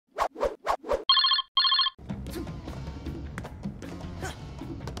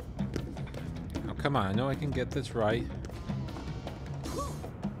come on. I know I can get this right.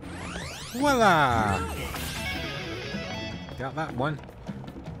 Voila! Got that one.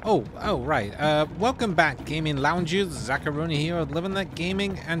 Oh, right. Welcome back, gaming loungers. Zacharoni here at Living That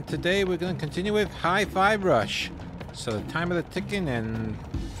Gaming, and today we're going to continue with High Five Rush. So the time of the ticking, and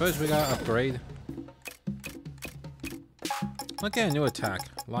first we got to upgrade. Let's get a new attack.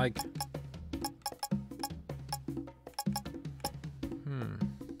 Like,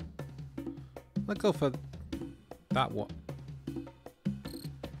 let's go for that one.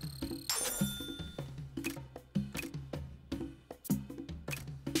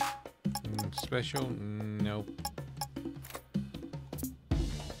 Special? Nope.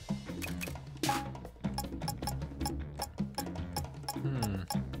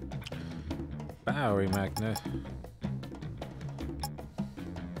 Battery magnet.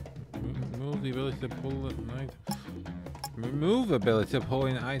 Remove the ability to pull an item. Remove ability to pull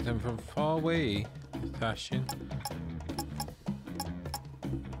an item from far away. Fashion.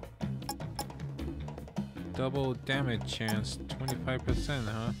 Double damage chance. 25%,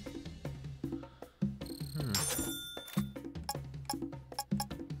 huh?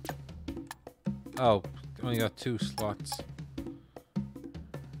 Oh, only got 2 slots.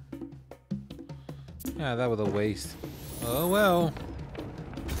 Yeah, that was a waste. Oh well.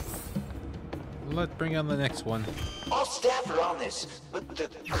 Let's bring on the next one. All staff are on this, but the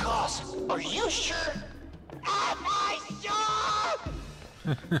cost. Are you sure? Am I sure?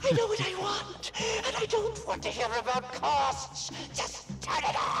 I know what I want, and I don't want to hear about costs. Just turn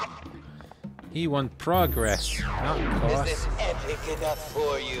it on. He wants progress, not cost. Is this epic enough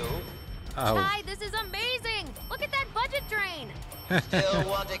for you? Oh. Hi, this is amazing! Look at that budget drain! Still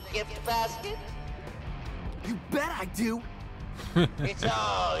want a gift basket? You bet I do! It's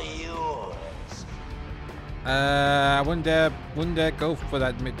all yours. I wouldn't dare go for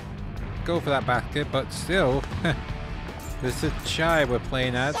that basket, but still, this is Chai we're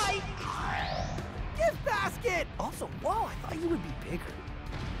playing as. Gift basket! Also, whoa, I thought you would be bigger.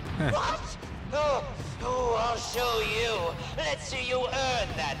 What? Oh, I'll show you. Let's see you earn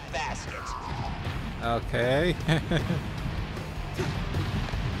that basket. Okay.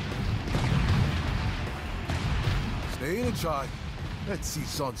 Stay in it, Chai. Let's see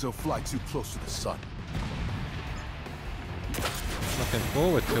Zanzo fly too close to the sun. Looking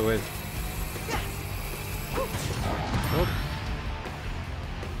forward to it. Oh.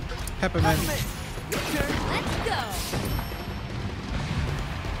 Peppermint. Let's go!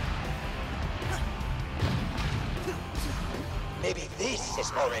 Maybe this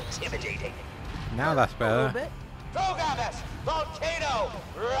is more intimidating. Now that's better. Programmers, volcano,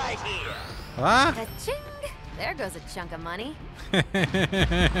 right here. What? Ka-ching! There goes a chunk of money.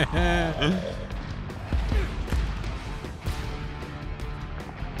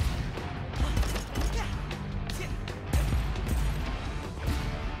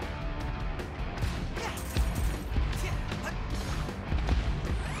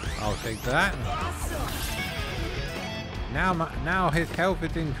 I'll take that. Now his health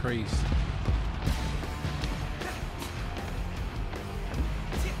is increased.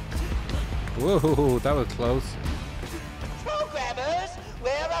 Whoa, that was close. Programmers,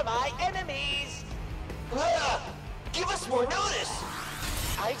 where are my enemies? Give us more notice.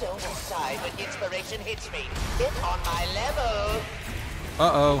 I don't decide when inspiration hits me. Get on my level.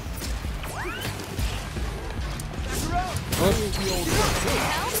 Uh-oh. Oh.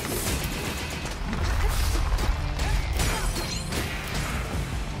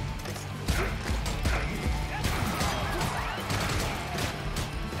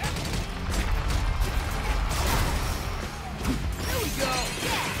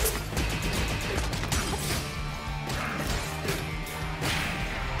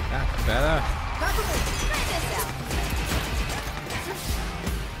 That's better.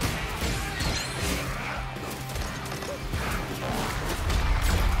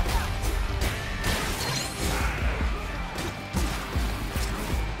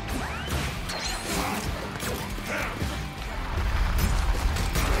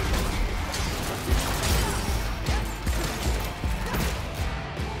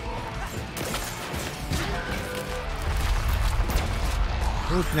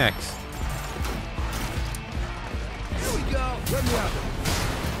 Who's next? Here we go. Let me have it.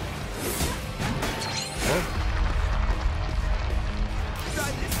 Oh. Try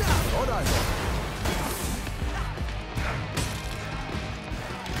this out. Hold on.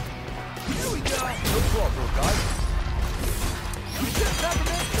 Here we go. No problem, guys.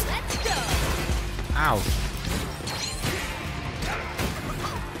 Let's go! Ouch.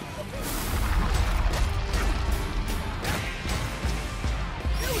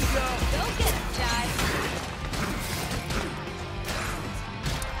 Go get him, Chai!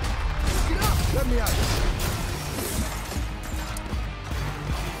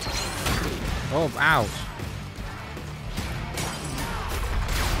 Oh, ouch.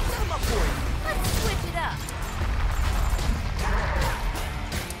 Set 'em up for you. Let's switch it up.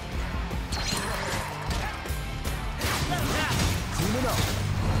 Teaming up.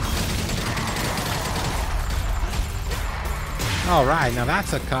 All right, now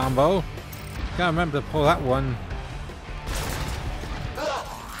that's a combo. Gotta remember to pull that one.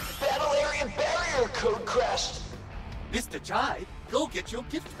 Battle area barrier code crashed. Mr. Jai, go get your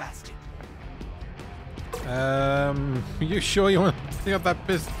gift basket. You sure you want to get that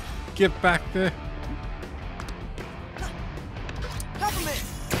piss gift back there? Peppermint!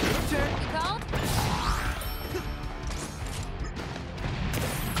 Your turn. You called?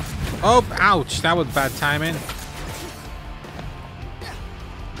 Oh, ouch! That was bad timing.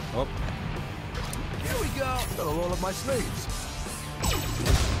 Oh, Here we go. Gotta roll up my sleeves.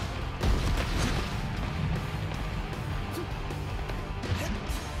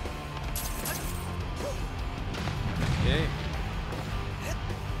 okay.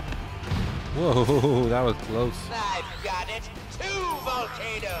 Whoa, that was close. I've got it. 2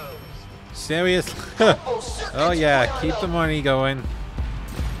 volcanoes. Seriously? Couple circuits Oh yeah, wound keep up. the money going.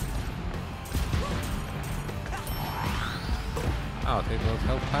 I'll take those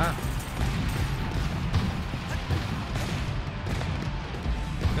health path.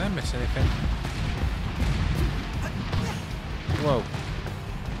 Did I miss anything? Whoa.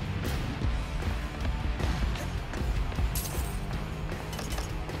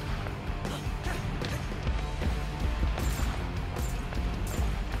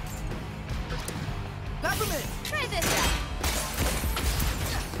 Peppermint! Try this out.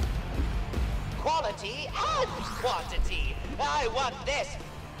 Quality and quantity. I want this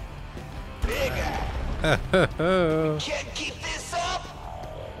bigger. Can't keep this up.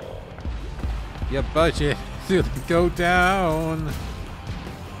 Your budget is gonna go down.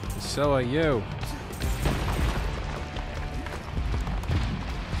 So are you.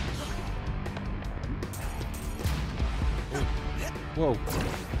 Whoa.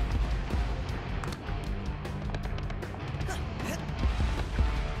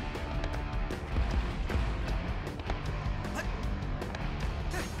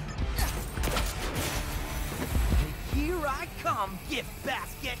 Here I come, gift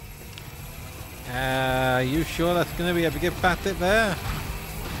basket. You sure that's gonna be a gift basket there?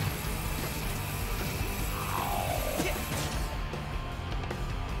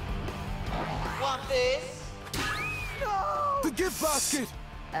 Want this? The gift basket!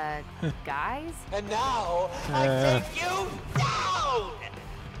 Guys? And now I take you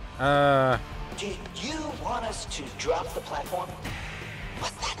down. Did you want us to drop the platform?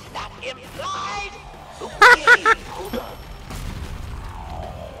 Was that not implied? Okay, hold on.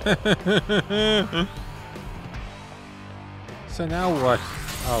 So now what?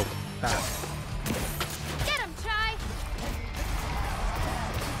 Oh, that. Get him, Chai!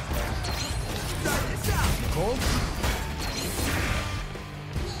 Start this out. Cold?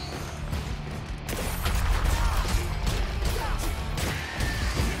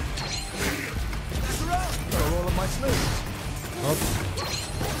 Back around. Gotta roll up my sleeves. Oh.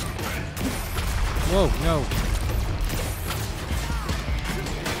 Whoa, no.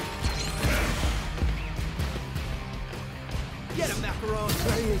 Get him, macaron.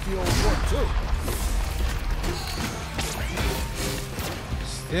 That ain't the old one, too.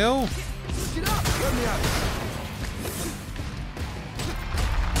 Still? Switch it up. Let me out.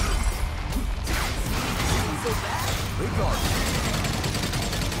 Ain't so bad. Big guard.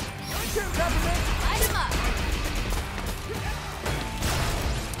 Your turn, Peppermint. Light him up!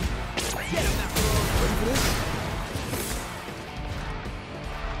 Get him, macaron. Ready for this?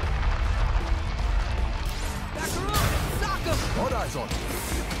 Back around. Sock him. All eyes on.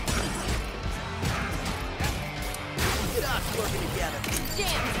 Look at us working together.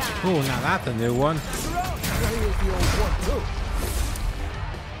 Jam time! Oh, now that's a new one. Back around. That ain't the old one, too.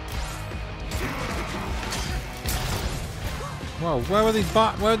 Whoa, where are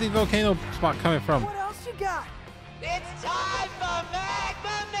these volcano spots coming from? What else you got? It's time for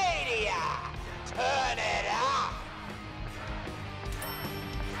Magma Mania. Turn it up.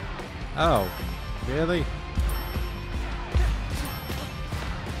 Oh, really?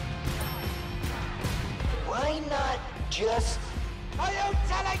 Why not just... Are you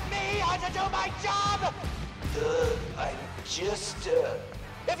telling me how to do my job? I'm just,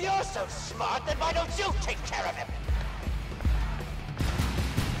 If you're so smart, then why don't you take care of him?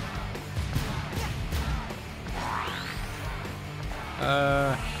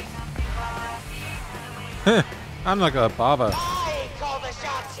 I'm not gonna bother. I call the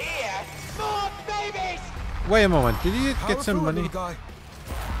shots here. More babies! Wait a moment, did you Power get some through it, money? little guy.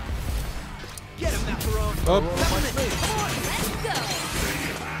 Get him, Macaron. Oh. Peppermint, come on. Let's go.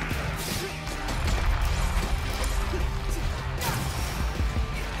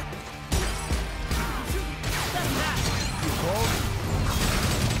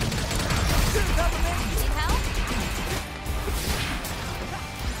 That's that. Need help?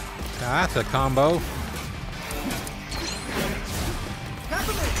 That's a combo.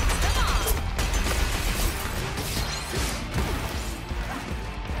 Peppermint. Come on.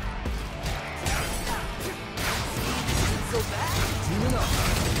 So bad. Teaming up.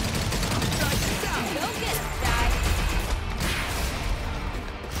 Try this out. Go get him, Shy.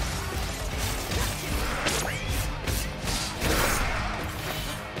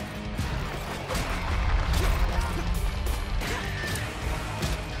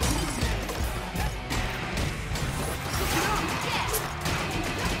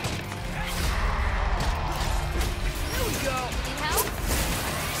 Here we go. Need help?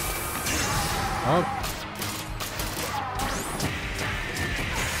 Oh.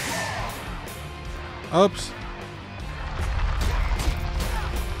 Oops.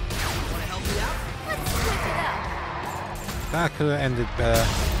 Want to help me out? Let's switch it up. That could have ended better.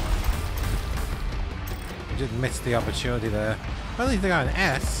 Just missed the opportunity there. At least I got an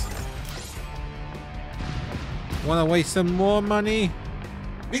S. Want to waste some more money?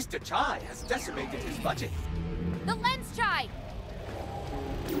 Mr. Chai has decimated his budget. The lens Chai.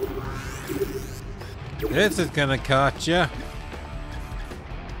 This is gonna catch ya.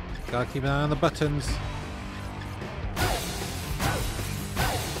 Gotta keep an eye on the buttons.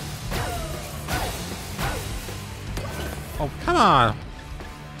 Oh, come on!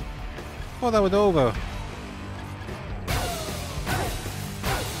 Thought that was over.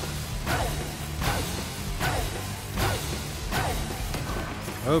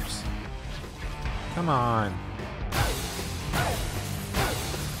 Oops. Come on.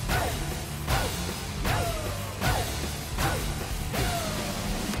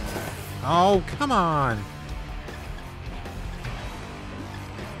 Oh, come on.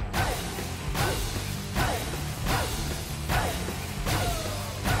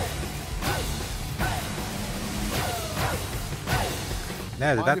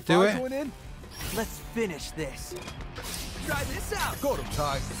 There, did Mind that if do I it? join in? Let's finish this. Try this out. Got him,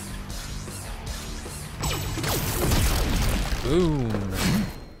 Ty. Boom.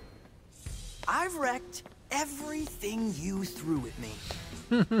 I've wrecked everything you threw at me.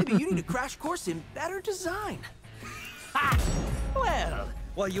 Maybe you need a crash course in better design. Ha! Well,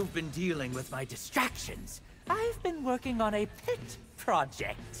 while you've been dealing with my distractions, I've been working on a pet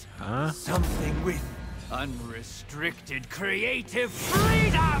project. Huh? Something with unrestricted creative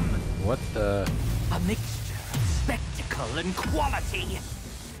freedom! What the? A mixture of spectacle and quality.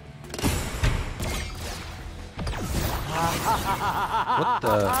 What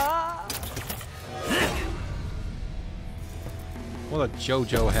the? What a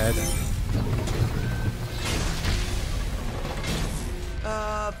JoJo head.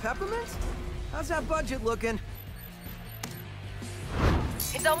 Peppermint? How's that budget looking?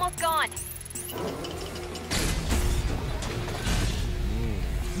 It's almost gone.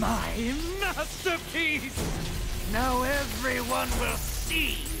 My masterpiece! Now everyone will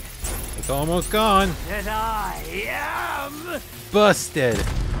see It's almost gone. that I am... Busted.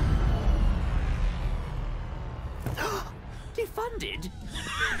 defunded?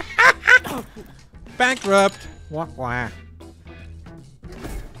 Bankrupt. Wah wah.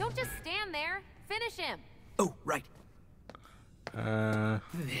 Don't just stand there. Finish him. Oh, right.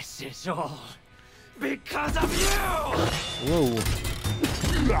 This is all because of you! Whoa.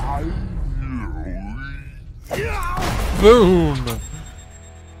 Boom.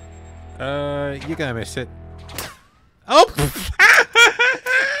 You're gonna miss it. Oh.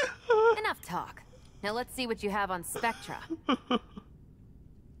 Enough talk. Now let's see what you have on Spectra.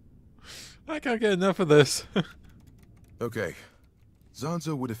 I can't get enough of this. Okay.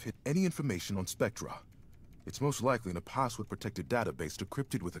 Zanzo would have hit any information on Spectra. It's most likely in a password-protected database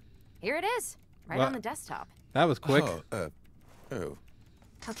decrypted with a... Here it is. Right What? on the desktop. That was quick. Oh.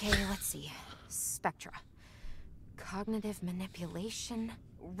 Okay, let's see. Spectra. Cognitive manipulation.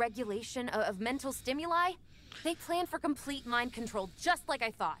 Regulation of mental stimuli. They plan for complete mind control, just like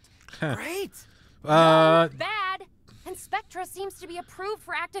I thought. Great! Bad! And Spectra seems to be approved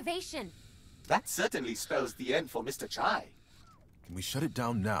for activation. That certainly spells the end for Mr. Chai. Can we shut it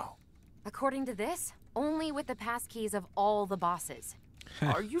down now? According to this, only with the passkeys of all the bosses.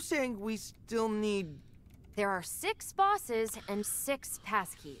 Are you saying we still need... There are 6 bosses and 6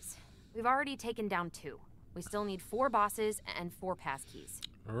 passkeys. We've already taken down 2. We still need 4 bosses and 4 passkeys.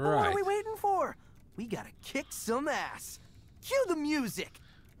 What are we Right. waiting for? We gotta kick some ass. Cue the music!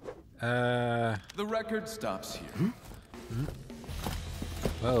 The record stops here.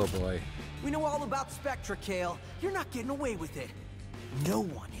 Oh boy. We know all about Spectra, Kale. You're not getting away with it. No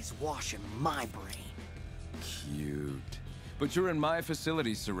one is washing my brain. Cute. But you're in my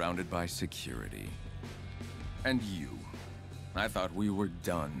facility surrounded by security. And you. I thought we were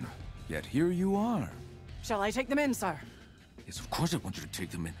done. Yet here you are. Shall I take them in, sir? Yes, of course I want you to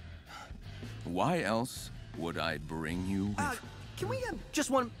take them in. Why else would I bring you? Can we just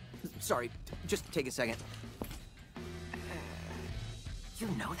one... Sorry, just take a second. You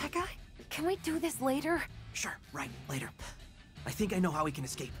know that guy? Can we do this later? Sure, right, later. I think I know how we can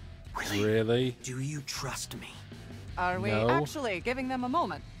escape. Really? Do you trust me? Are we No. actually giving them a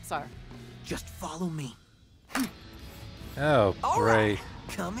moment, sir? Just follow me. Oh, All great. right,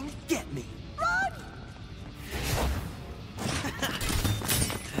 come and get me. Run!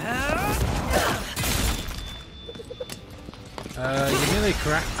 You nearly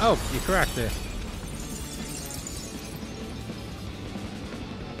cracked. Oh, you cracked it.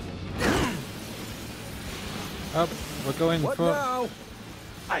 Oh, we're going What for. now?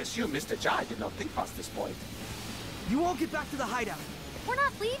 I assume Mr. Chai did not think past this point. You won't get back to the hideout. We're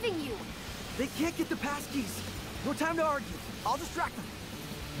not leaving you. They can't get the passkeys. No time to argue. I'll distract them.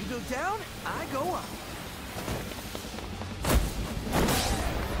 You go down, I go up.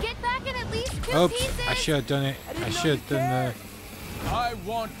 Get back and at least two Oops, pieces. I should have done it. I didn't I know should you have done the. I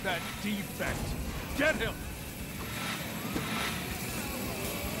want that defect. Get him!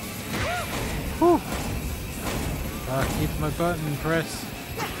 Whew. Keep my button press.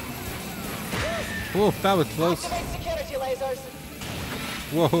 Whoa, that was close. Activate security lasers.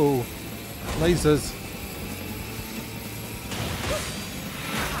 Whoa, lasers.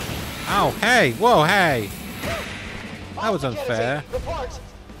 Ow, hey, whoa, hey. That was unfair. Report.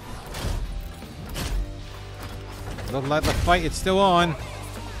 Looked like the fight is still on.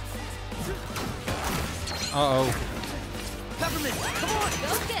 Uh-oh. Peppermint, come on!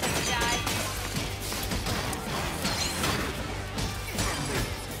 Go get him, guys.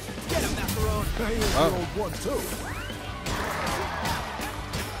 Get him, Macaron! Hey, here's Oh. the old one, too.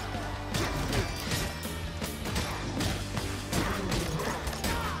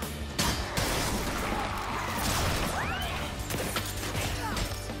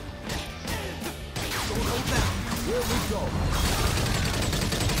 Here we go.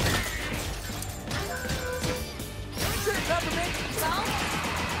 That's it,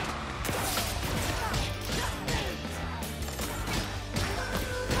 Peppermint!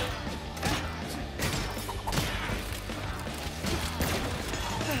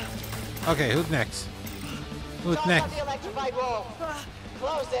 Okay, who's next? Who's Charge next? up the electrified wall.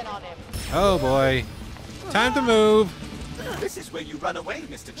 Close in on him. Oh boy. Time to move. This is where you run away,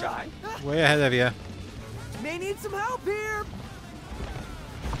 Mr. Chai. Way ahead of you. May need some help here!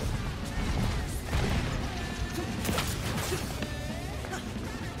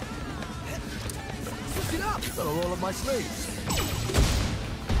 Get up! Gotta roll up my sleeves.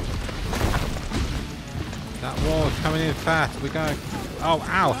 That wall is coming in fast. We gotta. Oh,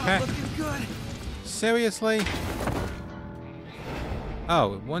 ow. Heck. Looking good. Seriously?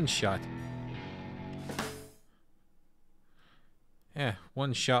 Oh, one shot. Yeah,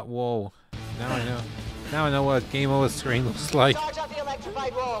 one shot wall. Now I know. Now I know what game over screen looks like. Charge up the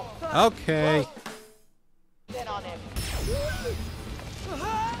electrified wall. Okay. Close in on him.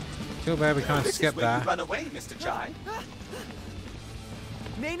 Too bad we can't This skip is where you that. run away, Mr. Chai.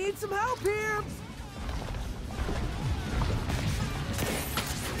 May need some help here!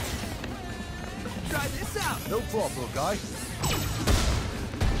 Try this out! No problem, little guy.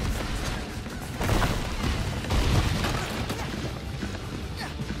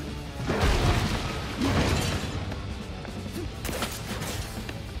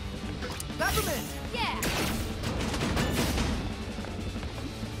 Peppermint! Yeah.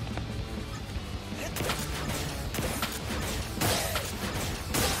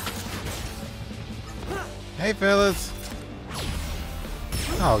 Hey, fellas.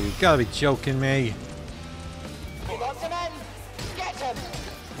 Oh, you gotta be joking me. We want some men. Get him.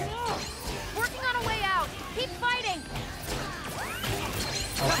 Working on a way out. Keep fighting.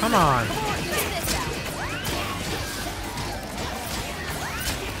 Oh, come on. Check this out.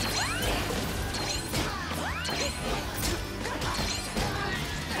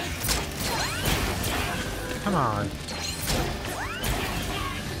 Come on.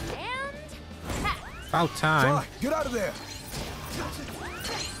 And ha. About time. Try, get out of there.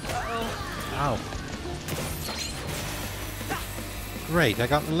 Ow. Great, I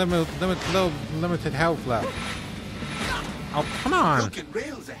got limited health left. Oh, come on. Broken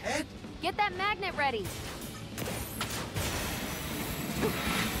rails ahead. Get that magnet ready.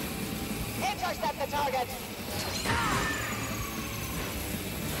 Intercept the target!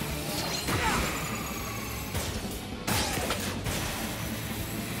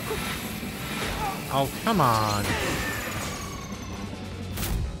 Oh, come on.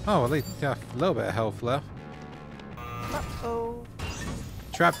 Oh, at least a little bit of health left. Uh-oh.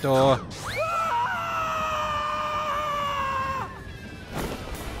 Trapdoor.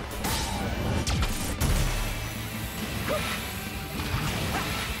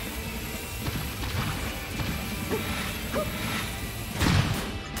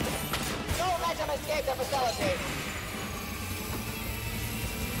 Don't let him escape the facility!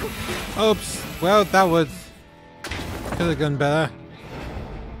 Oops. Well, that would could have gone better.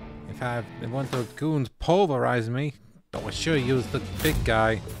 If I had one of those goons pulverize me, but I should use the big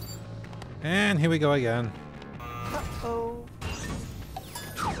guy. And here we go again. Uh-oh.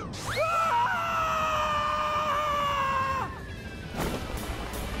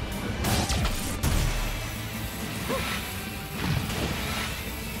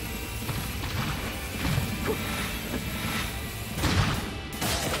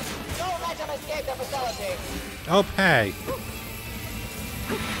 Don't let him escape the facility! Oh, hey.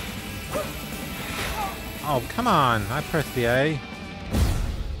 Oh, come on. I pressed the A.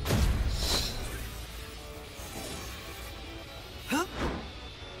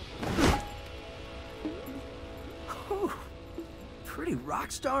 Whew. Pretty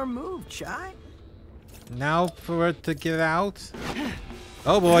rock star move, Chai. Now for it to get out.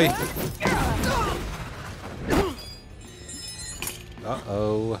 Oh, boy.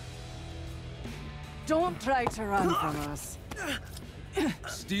 Uh-oh. Don't try to run from us.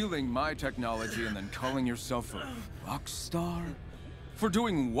 Stealing my technology and then calling yourself a rock star? For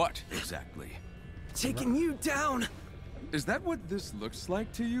doing what, exactly? Taking you down. Is that what this looks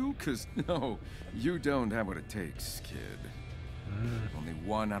like to you? 'Cause no, you don't have what it takes, kid. Only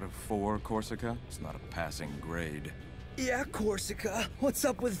 1 out of 4, Corsica? It's not a passing grade. Yeah, Corsica. What's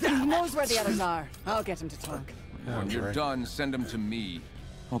up with He that? knows where the others are. I'll get him to talk. When you're great. done, send him to me.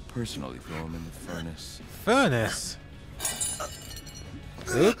 I'll personally throw him in the furnace. Furnace.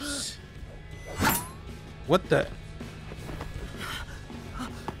 Oops. What the?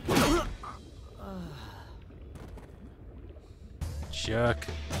 Jerk.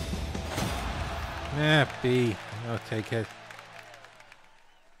 B. I'll take it.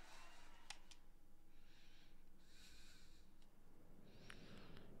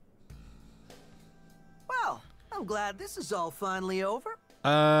 Well, I'm glad this is all finally over.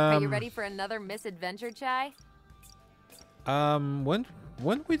 Are you ready for another misadventure, Chai?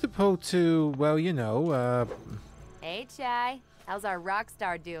 When we supposed to? Well, you know. Hey, Chai. How's our rock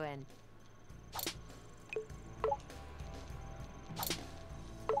star doing?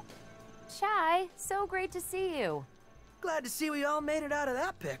 Chai, so great to see you. Glad to see we all made it out of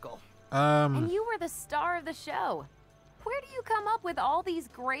that pickle. And you were the star of the show. Where do you come up with all these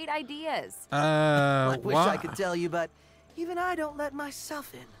great ideas? I wish I what? could tell you, but even I don't let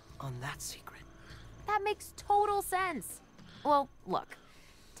myself in on that secret. That makes total sense. Well, look.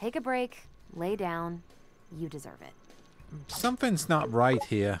 Take a break, lay down. You deserve it. Something's not right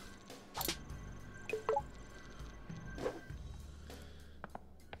here.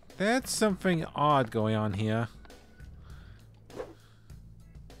 There's something odd going on here.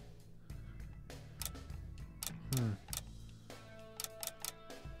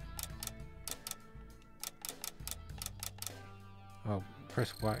 Oh,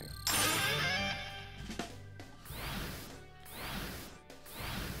 press Y.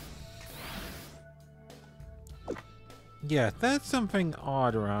 Yeah, that's something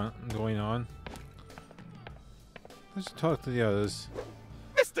odd going on. Let's talk to the others.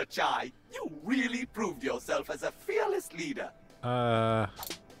 Mr. Chai, you really proved yourself as a fearless leader.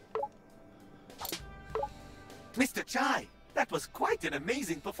 Mr. Chai, that was quite an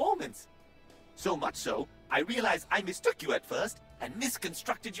amazing performance. So much so, I realized I mistook you at first and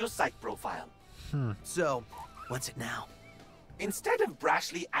misconstructed your psych profile. So, what's it now? Instead of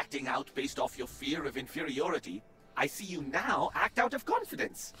brashly acting out based off your fear of inferiority, I see you now act out of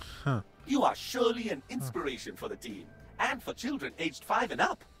confidence. You are surely an inspiration for the team, and for children aged 5 and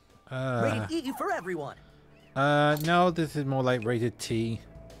up. Rated E for everyone. No, this is more like rated T.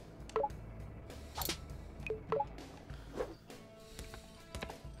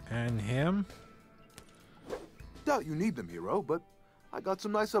 And him? Doubt you need them, hero, but I got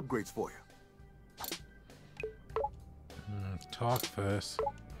some nice upgrades for you. Talk first.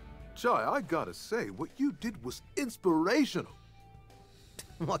 Chai, I gotta say, what you did was inspirational.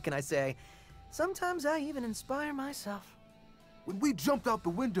 What can I say? Sometimes I even inspire myself. When we jumped out the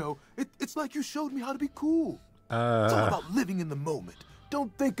window, it's like you showed me how to be cool. It's all about living in the moment,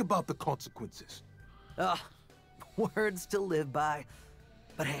 Don't think about the consequences. Words to live by.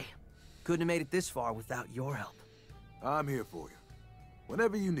 But hey, couldn't have made it this far without your help. I'm here for you.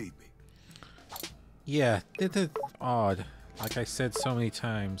 Whenever you need me. Yeah, this is odd. Like I said so many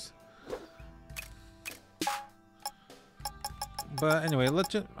times. But anyway, let's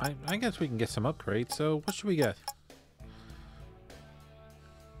just... I guess we can get some upgrades. So what should we get?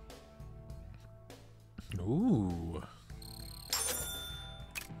 Ooh.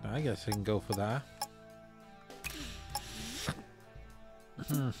 I guess I can go for that.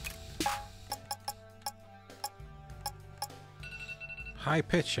 High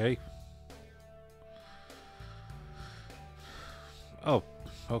pitch, eh? Oh,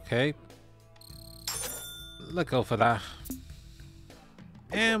 okay. Let's go for that.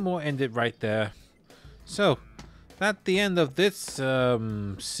 And we'll end it right there. So, that's the end of this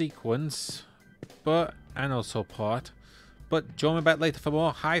sequence. And also part. But join me back later for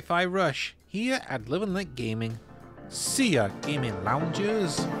more Hi-Fi Rush here at Live and Let Gaming. See ya, gaming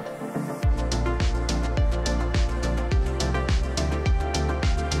loungers.